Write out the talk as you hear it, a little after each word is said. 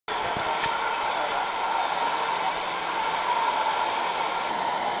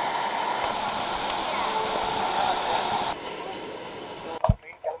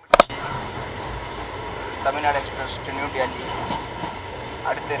New Delhi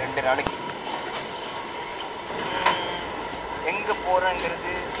அடுத்த 2 நாளைக்கு. எங்கே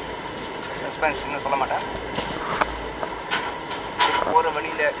போகிறேங்கிறது ரெஸ்பான்ஸ் இன்னும் சொல்ல மாட்டேன். போகிற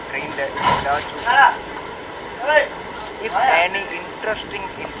வழியில் ட்ரெயினில் ஏதாச்சும் if any interesting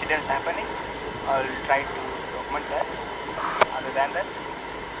incidents happening, I will try to document that. Other than that,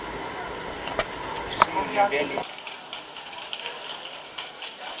 see you in Delhi.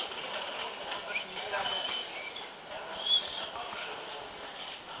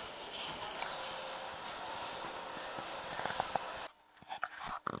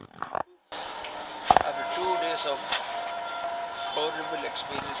 After 2 days of horrible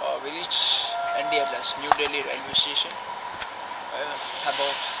experience, we reached NDLS, New Delhi railway station,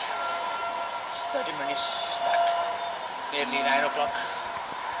 about 30 minutes back, nearly 9 o'clock.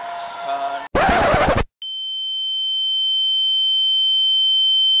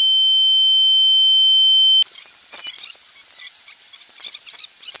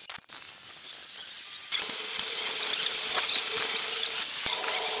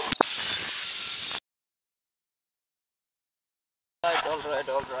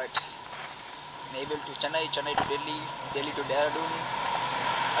 All right. Able to Chennai to Delhi, Delhi to Dehradun,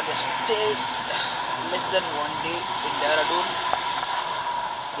 and a stay less than 1 day in Dehradun.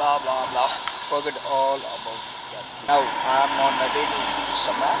 Blah blah blah. Forget all about that. Now I'm on my way to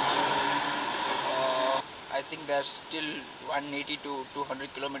somewhere. I think there's still 180 to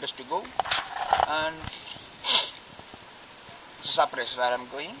 200 kilometers to go, and it's a surprise where I'm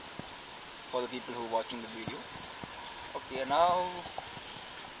going for the people who are watching the video. Okay, now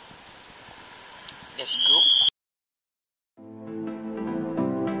let's go.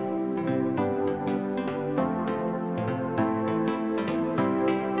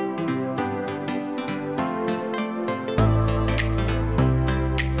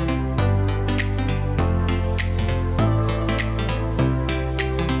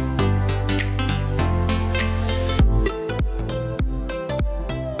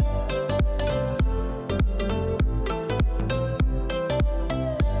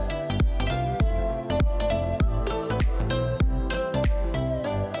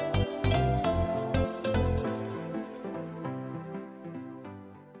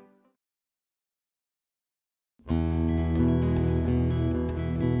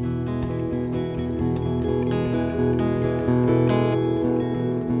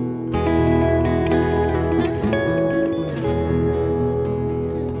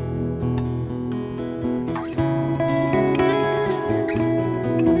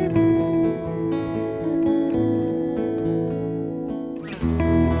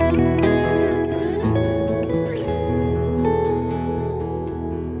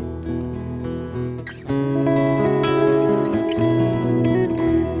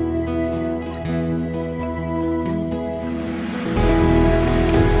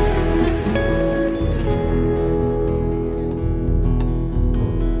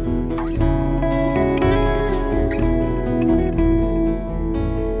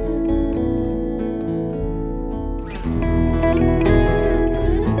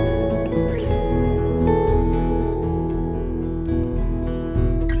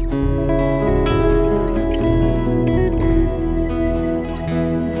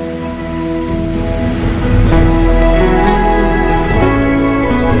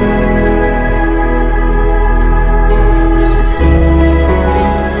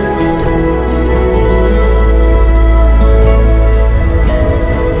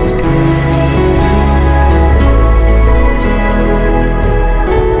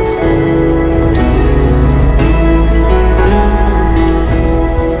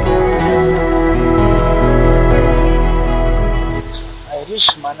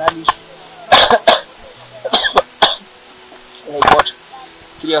 Manali like what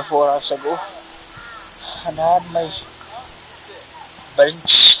 3 or 4 hours ago, and I had my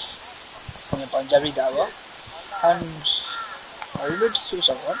brunch from a Punjabi dhaba, and I met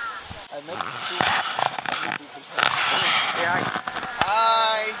someone. I met two people. Hey, hi.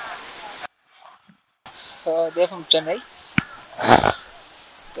 Hi. They're from Chennai.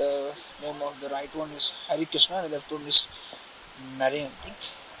 The name of the right one is Hari Krishna, the left one is Naren, I think.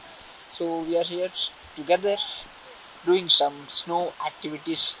 So we are here together doing some snow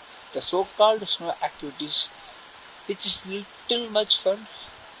activities, the so-called snow activities, which is little much fun.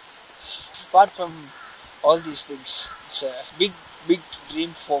 Apart from all these things, it's a big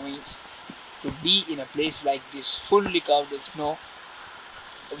dream for me to be in a place like this, fully covered with snow.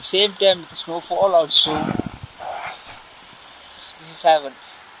 At the same time, with the snowfall also. This is heaven,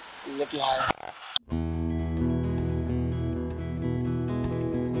 little heaven.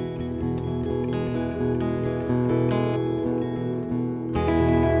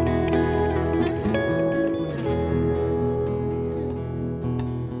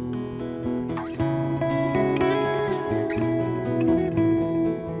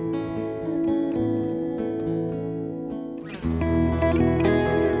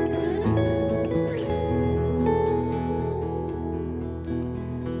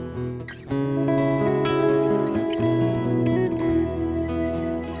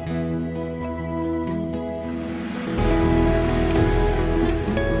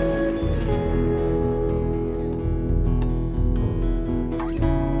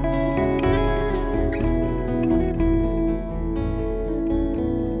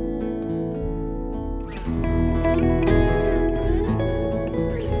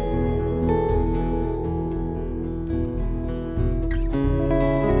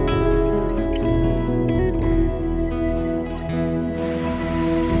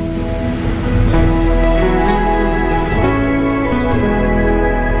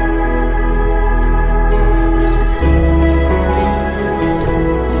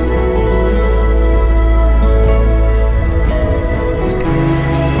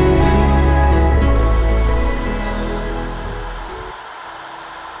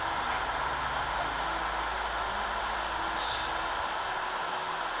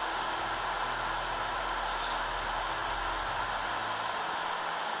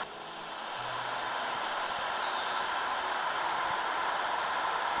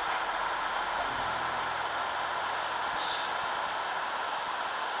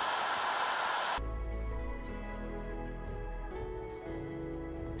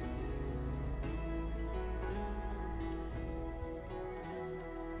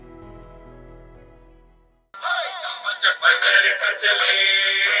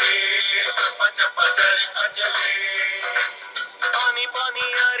 पानी पानी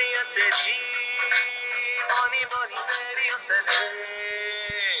यारी तेरी पानी पानी मेरी उतरे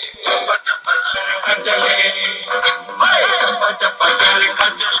चप्पा चप्पा चल खचले भाई चप्पा चप्पा चल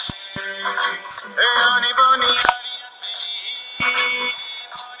खचले पानी पानी यारी तेरी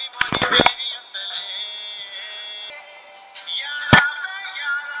पानी पानी मेरी उतरे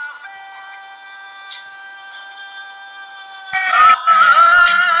यारा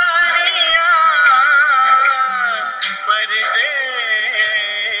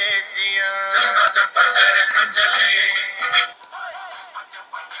परदेसिया चप्पा चप्पा चल खचले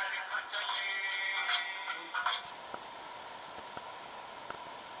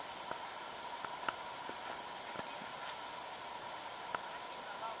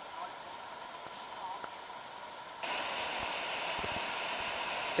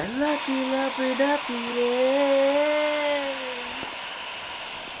चला किला पिड़ा पीरे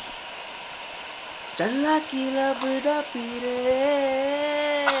चला किला पिड़ा पीरे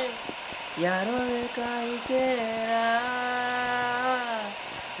यारो काई तेरा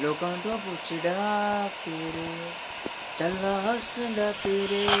लोगों तो पूछड़ा पीरे चला हंसड़ा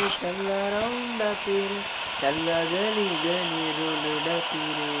पीरे चला रौंडा पीरे चला गली गली रोलड़ा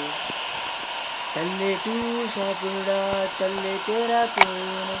पीरे चले तू सापड़ा चले तेरा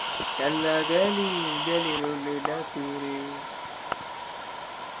कौन चला गली गली रोलड़ा पीरे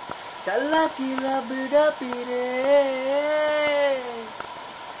चला किला बिड़ा पीरे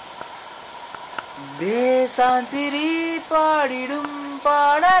தேசாந்திரி பாடிடும்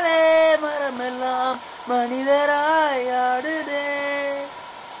பாடலே மரமெல்லாம் மனிதராயாடுதே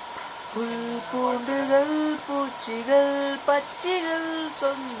புல் பூண்டுகள் பூச்சிகள் பச்சிகள்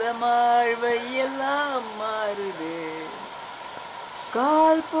சொந்த வாழ்வையெல்லாம் மாறுதே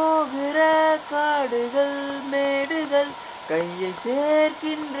கால் போகிற காடுகள் மேடுகள் கையை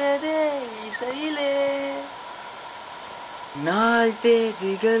சேர்க்கின்றதே இசையிலே நாள்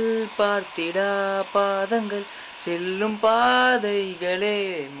தேதிகள் பார்த்திடா பாதங்கள் செல்லும் பாதைகளே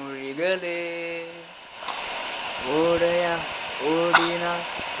மொழிகளே ஓடையா ஓடினால்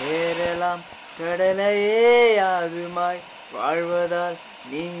சேரலாம் கடலையே யாதுமாய் வாழ்வதால்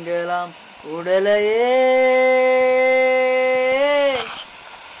நீங்களாம் உடலையே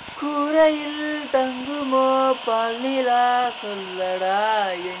கூரையில் தங்குமோ பால் நிலா சொல்லடா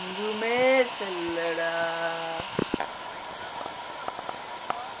எங்குமே செல்லடா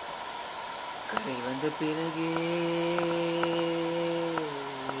கரை வந்த பிறகே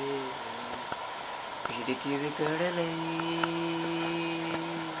பிடிக்குது கடலை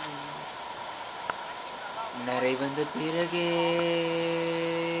நரை வந்த பிறகே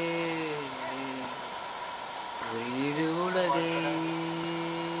புரியுது உலகை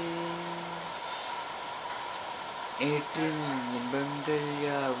நேற்றின் இன்பங்கள்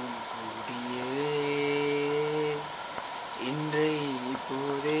யாவும் கூடியே இன்றை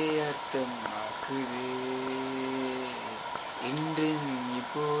இப்போதே அர்த்தமாக்குது இன்றின்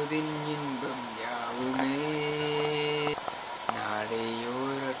இப்போதின் இன்பம் யாவுமே நாளை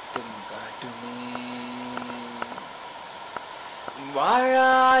ஓர் அர்த்தம் காட்டுமே வாழா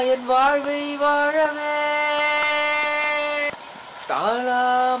என் வாழ்வை வாழவே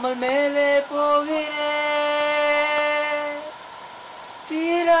தாழாமல் மேலே போகிறேன்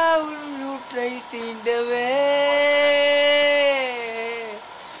தீரா உள்ளூற்றை தீண்டவே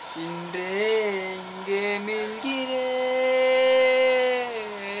இன்றே இங்கே மீள்கிறேன்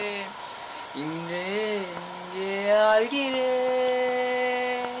இன்றே இங்கே ஆள்கிறேன்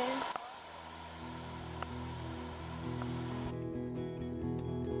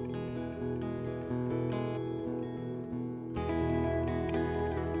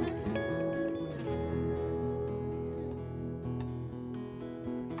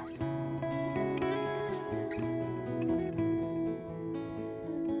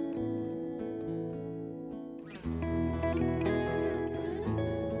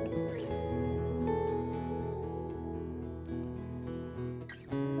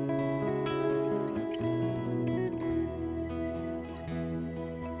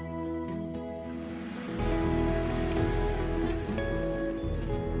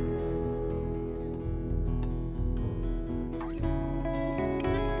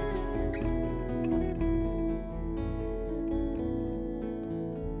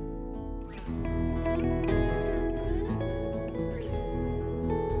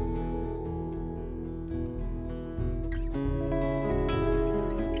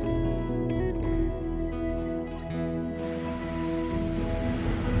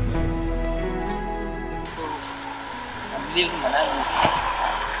leaving Manali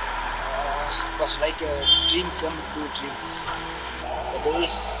was like a dream come true dream. The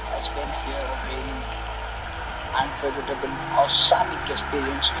days I spent here are really unforgettable, awesome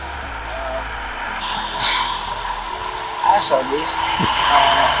experience. As always,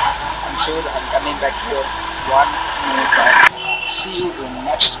 I'm sure I'm coming back here one more time. See you in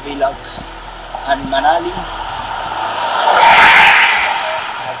next vlog. And Manali.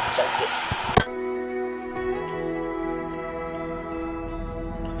 Have a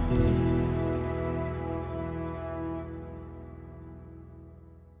good day.